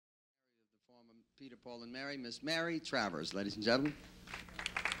Peter, Paul, and Mary, Miss Mary Travers, ladies and gentlemen.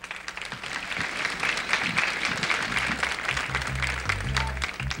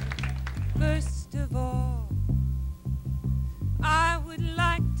 First of all, I would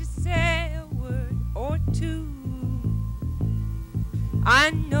like to say a word or two.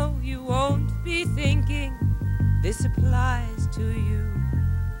 I know you won't be thinking this applies to you,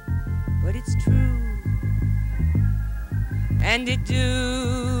 but it's true, and it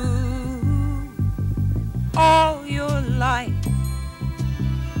do. All your life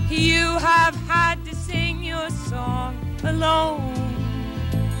you have had to sing your song alone,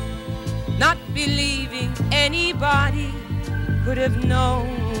 not believing anybody could have known.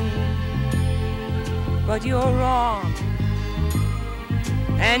 But you're wrong,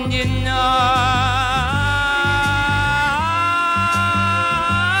 and you know.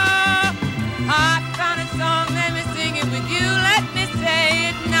 I found a song, let me sing it with you. Let me say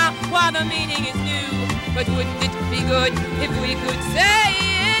it now while the meaning is new. But wouldn't it be good if we could say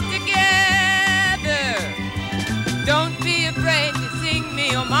it together? Don't be afraid to sing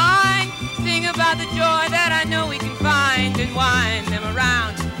me your mind. Sing about the joy that I know we can find, and wind them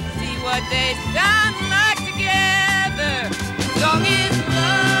around, see what they sound like together. The song is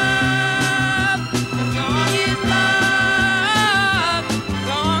love. The song is love. The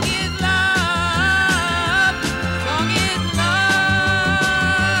song is love. The song is love.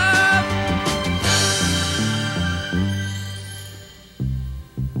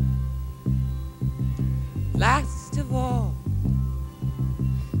 Last of all,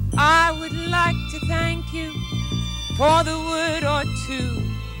 I would like to thank you for the word or two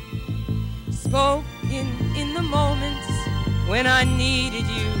spoken in the moments when I needed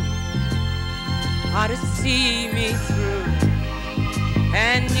you, how to see me through,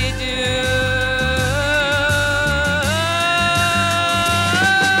 and you do.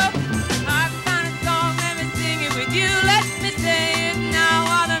 I found a song, let me sing it with you. Let me say it now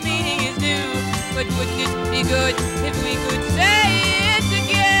while the meaning is new. But wouldn't it be good